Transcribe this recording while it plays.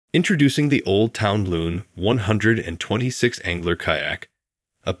Introducing the Old Town Loon 126 Angler Kayak,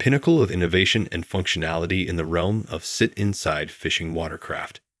 a pinnacle of innovation and functionality in the realm of sit-inside fishing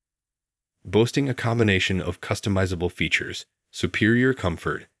watercraft. Boasting a combination of customizable features, superior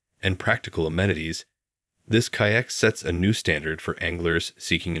comfort, and practical amenities, this kayak sets a new standard for anglers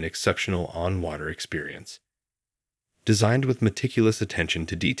seeking an exceptional on-water experience. Designed with meticulous attention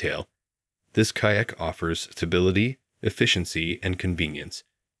to detail, this kayak offers stability, efficiency, and convenience,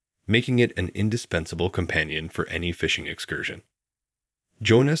 making it an indispensable companion for any fishing excursion.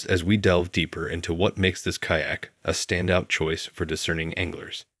 Join us as we delve deeper into what makes this kayak a standout choice for discerning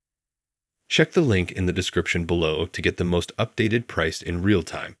anglers. Check the link in the description below to get the most updated price in real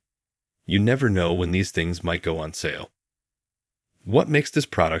time. You never know when these things might go on sale. What makes this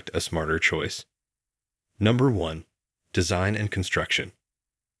product a smarter choice? Number 1. Design and construction.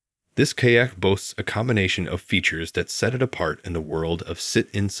 This kayak boasts a combination of features that set it apart in the world of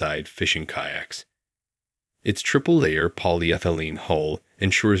sit-inside fishing kayaks. Its triple-layer polyethylene hull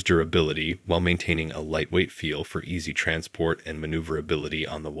ensures durability while maintaining a lightweight feel for easy transport and maneuverability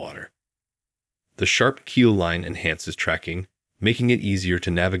on the water. The sharp keel line enhances tracking, making it easier to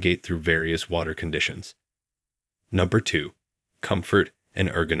navigate through various water conditions. Number 2. Comfort and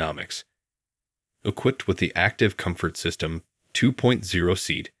ergonomics. Equipped with the Active Comfort System 2.0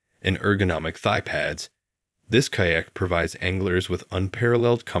 seat and ergonomic thigh pads, this kayak provides anglers with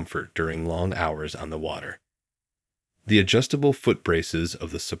unparalleled comfort during long hours on the water. The adjustable foot braces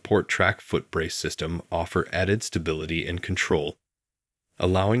of the Support Track foot brace system offer added stability and control,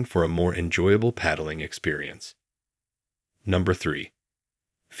 allowing for a more enjoyable paddling experience. Number 3.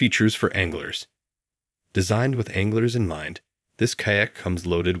 Features for anglers. Designed with anglers in mind, this kayak comes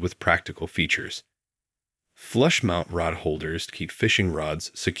loaded with practical features. Flush mount rod holders keep fishing rods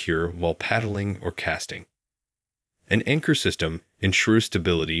secure while paddling or casting. An anchor system ensures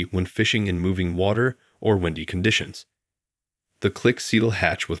stability when fishing in moving water or windy conditions. The click seal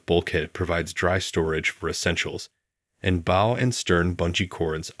hatch with bulkhead provides dry storage for essentials, and bow and stern bungee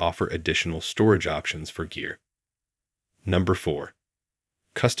cords offer additional storage options for gear. Number 4.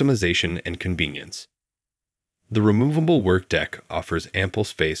 Customization and convenience. The removable work deck offers ample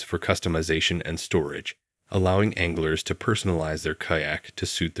space for customization and storage, allowing anglers to personalize their kayak to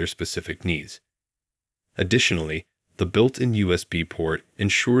suit their specific needs. Additionally, the built-in USB port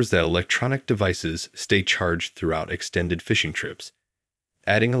ensures that electronic devices stay charged throughout extended fishing trips,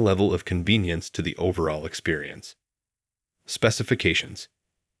 adding a level of convenience to the overall experience. Specifications.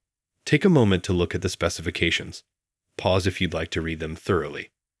 Take a moment to look at the specifications. Pause if you'd like to read them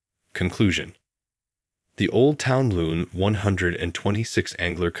thoroughly. Conclusion. The Old Town Loon 126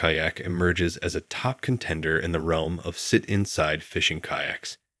 Angler Kayak emerges as a top contender in the realm of sit-inside fishing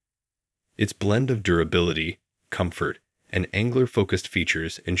kayaks. Its blend of durability, comfort, and angler-focused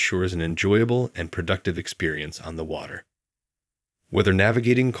features ensures an enjoyable and productive experience on the water. Whether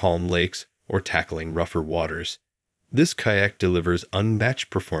navigating calm lakes or tackling rougher waters, this kayak delivers unmatched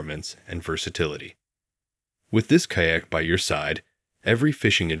performance and versatility. With this kayak by your side, every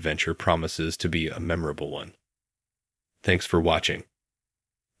fishing adventure promises to be a memorable one. Thanks for watching.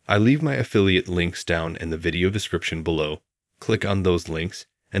 I leave my affiliate links down in the video description below. Click on those links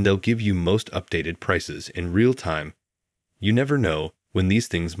and they'll give you most updated prices in real time. You never know when these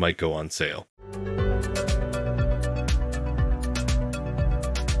things might go on sale.